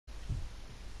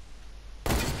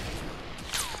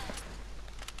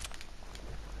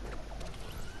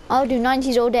I'll do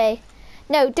 90s all day.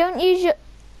 No, don't use your...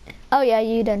 Oh yeah,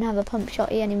 you don't have a pump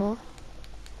shotty anymore.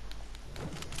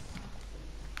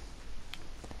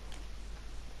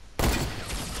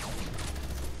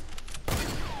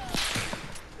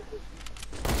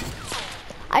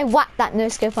 I whacked that no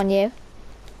scope on you.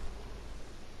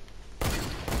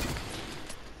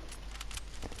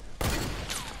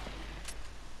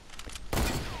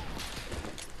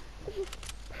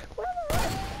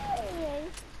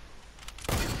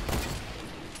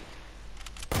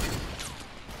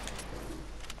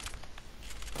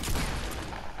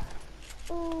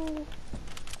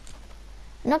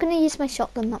 I'm not going to use my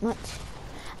shotgun that much.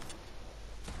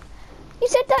 You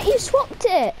said that you swapped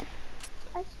it.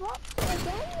 I swapped it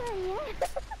again then, yeah.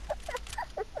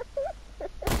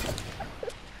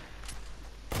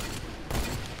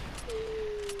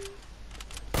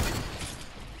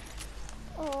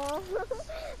 Oh,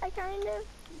 I kind of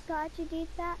glad you did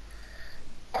that.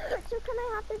 So can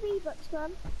I have the V-Bucks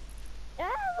one? Yeah,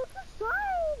 what's the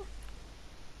slide?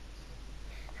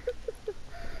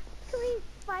 Can we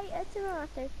fight a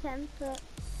tomato 10 foot?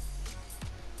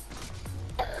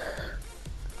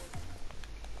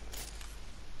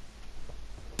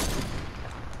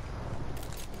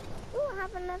 Oh, I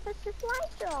have another supply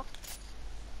drop.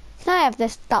 Can I have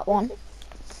that one?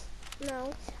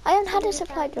 No. I haven't had a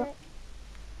supply drop.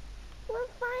 We'll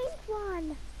find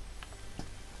one.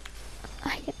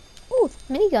 Oh,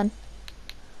 minigun.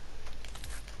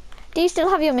 Do you still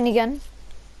have your minigun?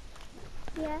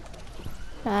 Yeah.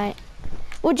 Right.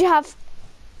 Would you have...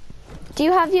 Do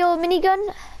you have your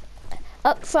minigun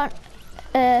up front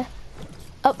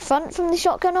from the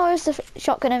shotgun, or is the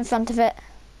shotgun in front of it?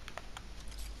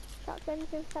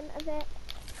 Shotgun's in front of it.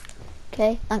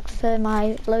 Okay, thanks for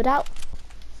my loadout.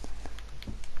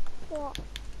 What?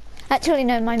 Actually,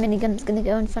 no, my minigun's gonna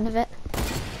go in front of it.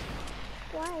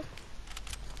 Why?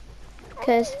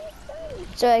 Because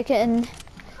so I can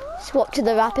swap to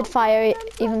the rapid fire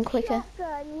even quicker.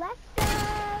 Shotgun. Let's go.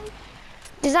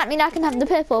 Does that mean I can have the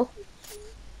purple?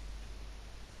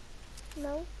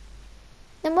 No.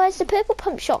 Then where's the purple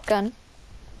pump shotgun?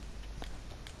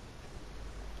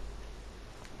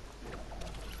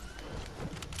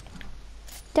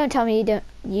 Don't tell me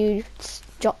you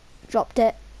dropped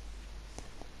it.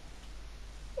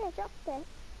 Yeah, I dropped it.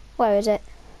 Where is it?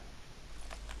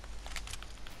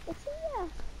 It's here.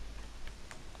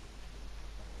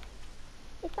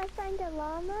 If I find a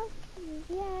llama,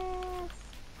 yes.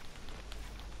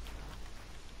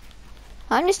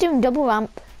 I'm just doing double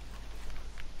ramp.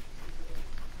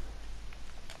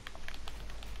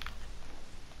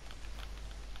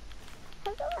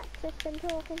 Has Alexis been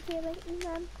talking to you lately,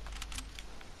 Mum?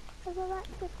 Has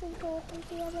Alexis been talking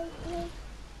to you lately?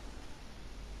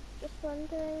 Just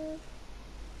wondering.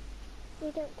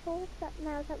 We don't talk that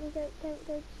now that we don't go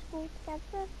to school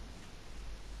together.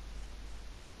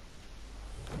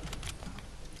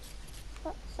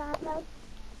 What's that about?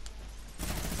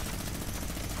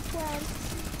 When?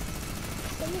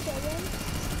 When are you going?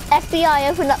 FBI,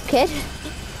 open up, kid.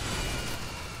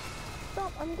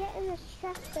 Stop, I'm getting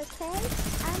stressed, okay?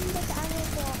 I'm the arrow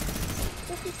box.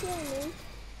 If you kill me,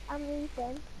 I'm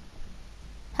leaving.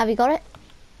 Have you got it?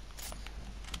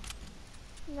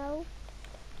 No.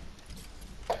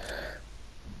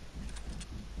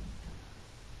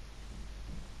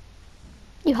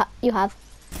 You have.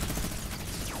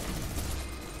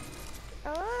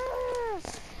 Ah!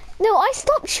 No, I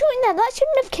stopped shooting that. That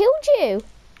shouldn't have killed you.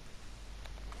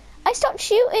 I stopped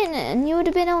shooting and you would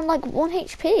have been on like 1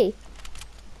 HP.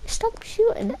 Stop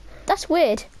shooting. That's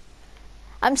weird.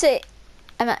 I'm saying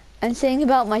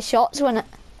about my shots when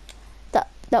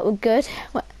that were good,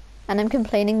 and I'm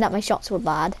complaining that my shots were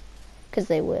bad because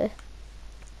they were.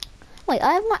 Wait,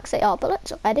 I have max AR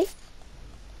bullets already.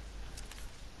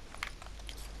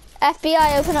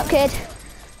 FBI, open up, kid.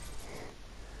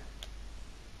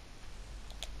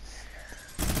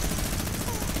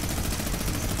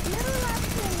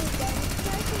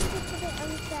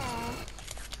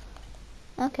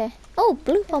 Okay. Oh,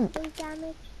 blue pump. They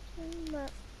damage too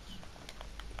much.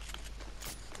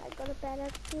 I got a better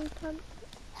blue pump.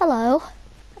 Hello.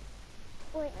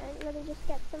 Wait, let me just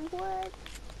get some wood.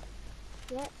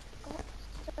 Yep,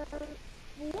 got some.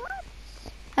 What?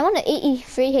 I'm on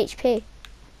 83 HP.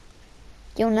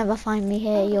 You'll never find me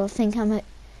here. You'll think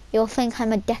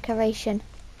I'm a decoration.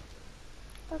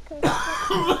 Okay.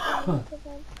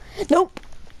 Nope.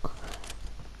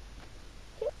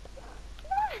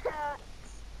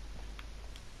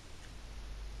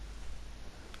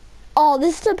 Oh,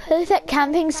 this is the perfect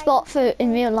camping spot for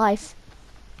in real life.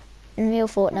 In real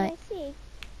Fortnite. Can I see?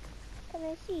 Can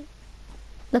I see?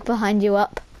 Look behind you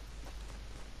up.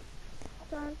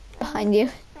 on. Behind you.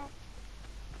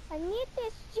 I need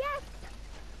this chest.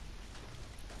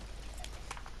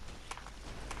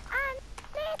 I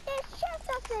need this chest,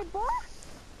 I said, boy.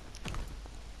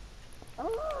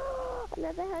 Oh,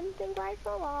 another hunting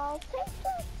rifle. I'll take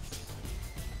it.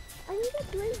 I need a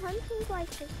 3 hunting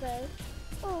rifles though.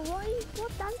 Oh,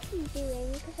 what dance are you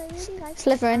doing? Because I really like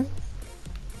Slithering.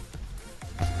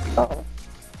 Oh.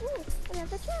 Ooh,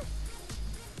 another chest.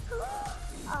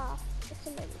 Ah, it's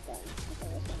amazing. Okay,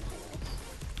 it's nice.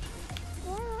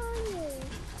 Where are you?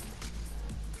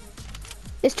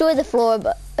 Destroy the floor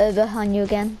behind you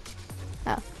again.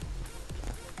 Oh.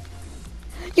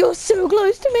 You're so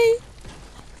close to me.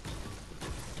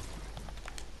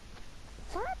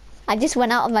 What? I just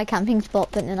went out of my camping spot,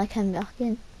 but then I came back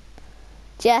in.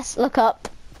 Jess, look up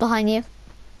behind you.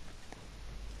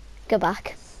 Go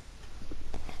back.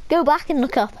 Go back and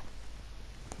look up.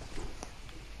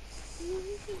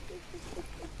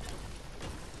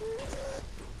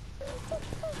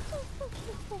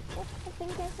 I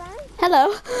think I found. Hello.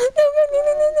 No.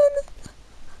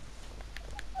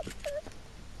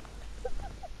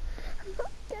 I'm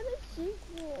not gonna shoot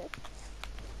you.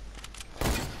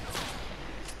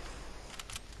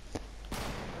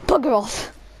 Bugger off.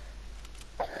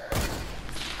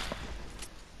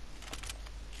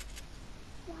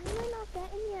 Why am I not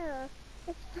getting you?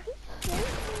 It's frustrating.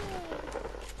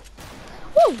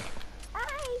 Woo. I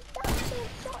thought they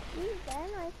shot you then,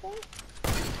 I think.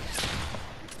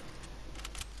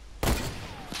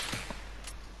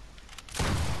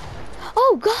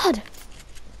 Oh God.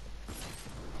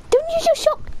 Don't use your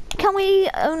shot. Can we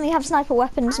only have sniper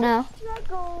weapons now?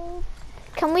 Struggled.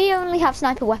 Can we only have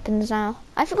sniper weapons now?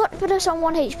 I forgot to put us on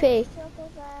 1 HP.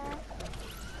 Struggle there.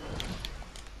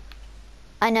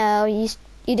 I know you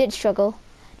did struggle.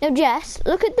 No, Jess,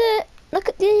 look at the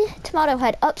tomato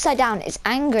head upside down. It's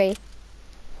angry.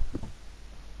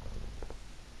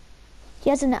 He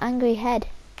has an angry head.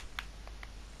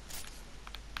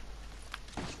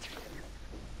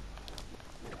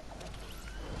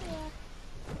 Yeah.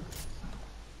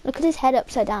 Look at his head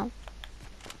upside down.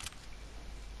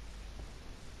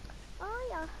 Oh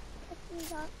yeah, I see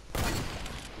that.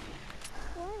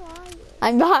 Where are you?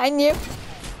 I'm behind you.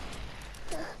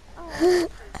 Oh.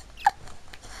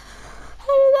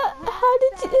 How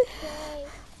did you?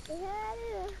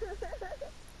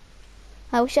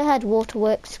 I wish I had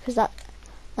Waterworks because that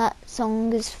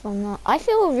song is from that. I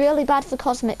feel really bad for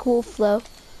Cosmic Wolf though.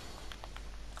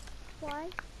 Why?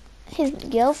 His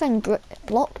girlfriend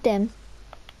blocked him.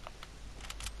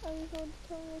 Oh, you told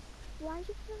me. Why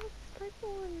did you have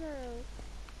purple in there?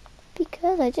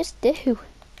 Because I just do.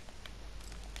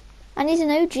 And he's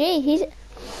an OG. He's.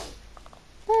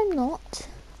 I'm not.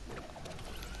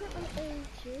 Not an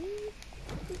OG.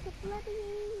 He's a bloody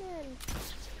human.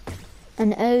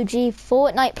 An OG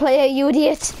Fortnite player, you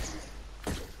idiot.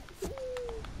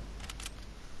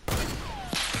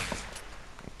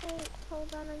 Wait,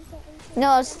 hold on, I'm getting. No,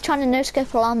 I was trying to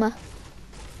no-scope llama.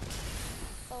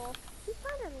 Oh, you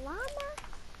found a llama?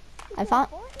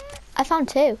 I found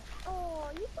 2. Oh,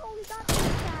 you only got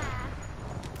that.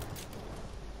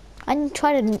 I'm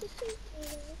trying to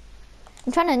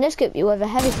no-scope you with a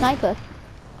heavy sniper.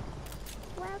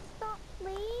 Well, stop,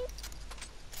 please.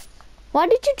 Why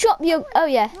did you drop your? Oh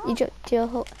yeah, you dropped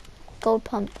your gold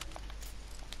pump.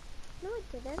 No,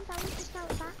 it didn't. That was just our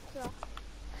backdrop.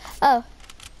 Oh.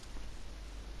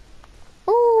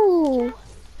 Ooh.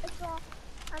 A drop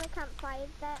and a campfire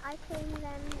that I claim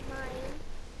them mine.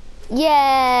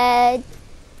 Yeah.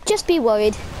 Just be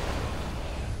worried.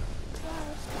 Why?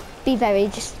 Be very.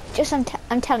 Just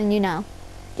I'm telling you now.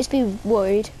 Just be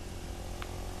worried.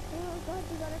 Oh god,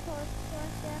 you got a torch.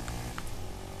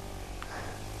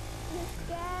 You're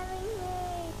scaring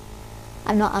me.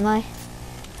 I'm not, am I?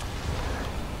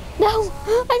 No,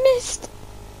 I missed.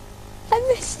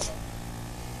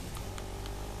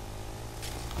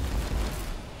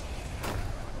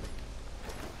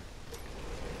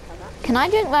 Can I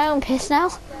drink my own piss now?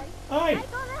 Hi.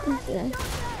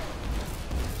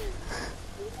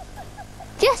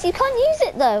 Jess, you can't use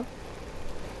it though.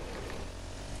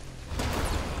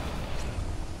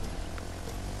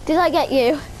 Did I get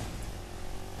you?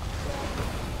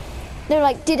 No,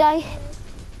 like, did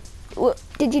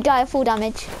you die of full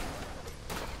damage?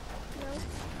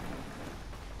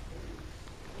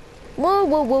 No.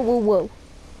 Whoa.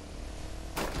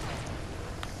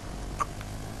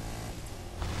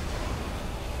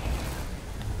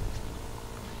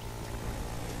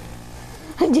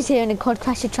 I'm just hearing a quad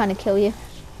crasher trying to kill you.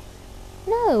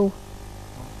 No.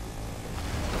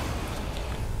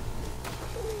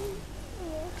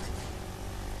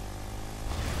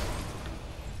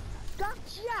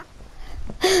 Gotcha.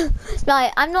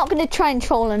 Right, I'm not going to try and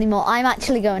troll anymore. I'm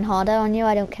actually going harder on you.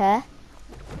 I don't care.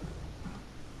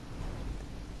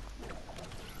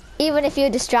 Even if you're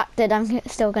distracted, I'm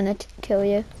still going to kill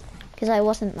you. Because I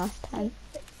wasn't last time.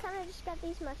 Can I just get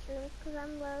these mushrooms? Because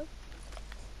I'm low.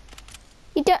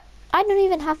 You don't... I don't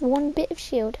even have one bit of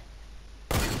shield.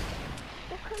 Well,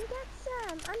 come get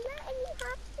some. I'm letting you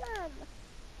have some.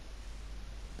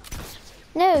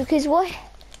 No, because what...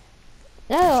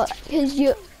 No, because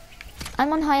you...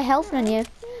 I'm on higher health than you.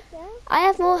 There you go. I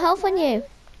have more health than you.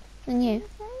 Than you.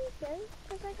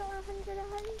 Because I got 100.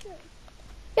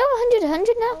 You're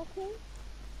 100 now. Okay.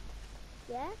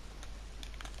 Yeah.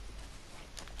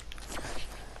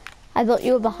 I thought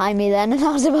you were behind me then, and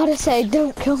I was about to say,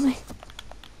 don't kill me.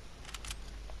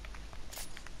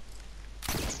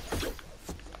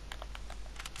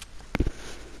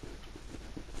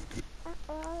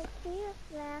 Oh, clear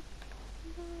left.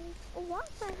 Oh, what?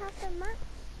 I have the map.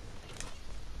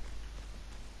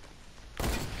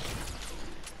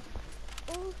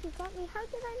 Oh, you got me. How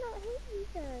did I not hit you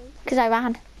though? Because I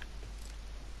ran.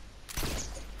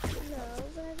 No,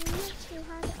 but I literally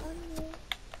had it on you.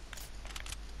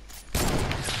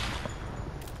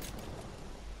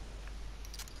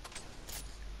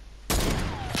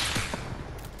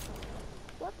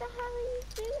 What the hell are you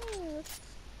doing?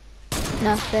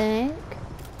 Nothing.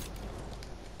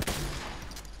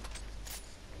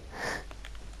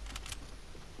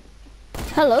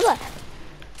 Hello there.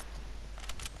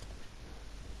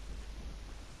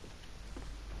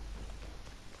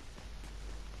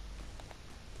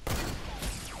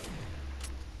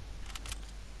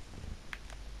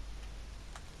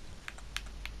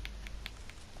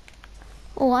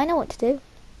 Oh, I know what to do.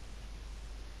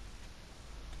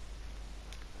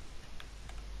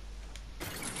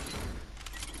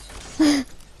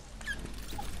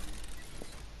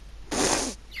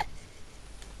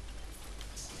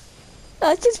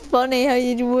 That's just funny how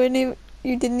you wouldn't even,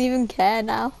 you didn't even care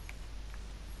now.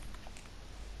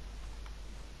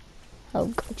 Oh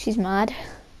god, she's mad.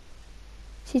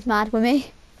 She's mad with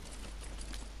me.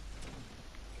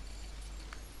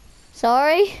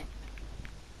 Sorry.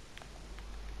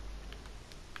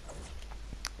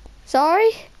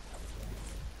 Sorry.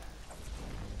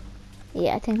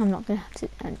 Yeah, I think I'm not gonna have to.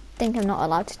 I think I'm not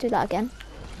allowed to do that again.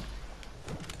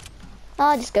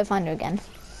 I'll just go find her again.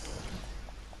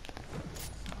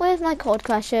 Where's my Cord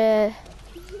Crasher?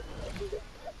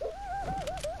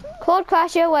 Cord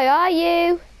Crasher, where are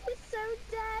you? He's so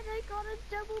dead. I got a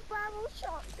double barrel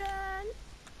shotgun.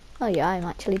 Oh yeah, I'm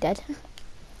actually dead. And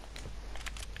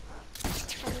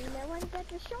you know when I get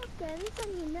the shotguns,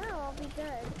 and you know I'll be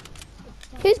good.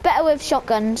 Who's better with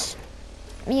shotguns?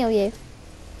 Me or you? Me.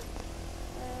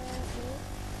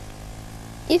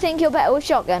 You think you're better with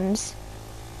shotguns?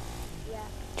 Yeah.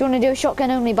 Do you want to do a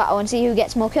shotgun only battle and see who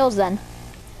gets more kills then?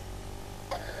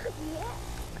 Yeah.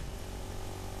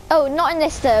 Oh, not in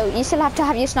this though. You still have to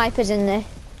have your snipers in there.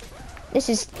 This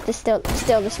is still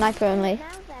the sniper only.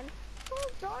 Now then.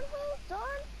 Hold on.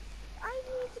 I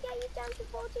need to get you down to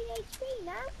 14 HP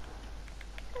now.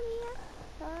 Come here.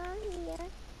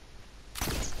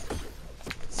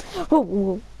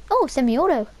 Oh, oh,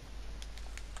 semi-auto.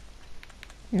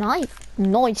 Nice.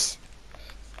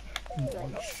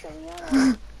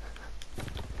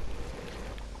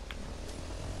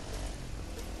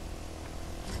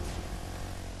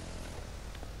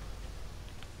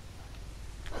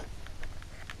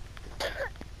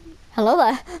 Hello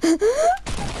there.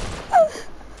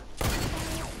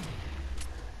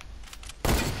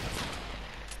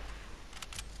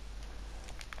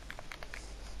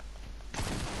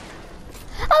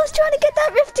 I was trying to get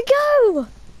that rift to go.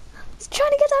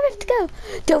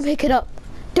 Don't pick it up.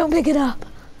 Don't pick it up.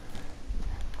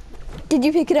 Did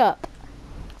you pick it up?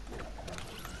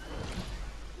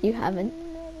 You haven't.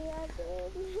 Maybe I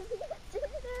did. Maybe I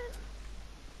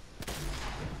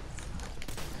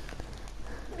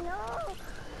didn't. No.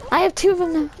 I have two of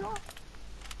them now.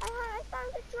 I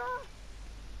found a drop.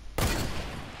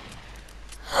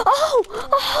 Oh!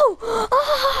 Oh!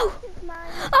 Oh! This is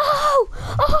mine. Oh!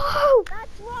 Oh! That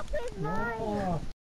drop is mine.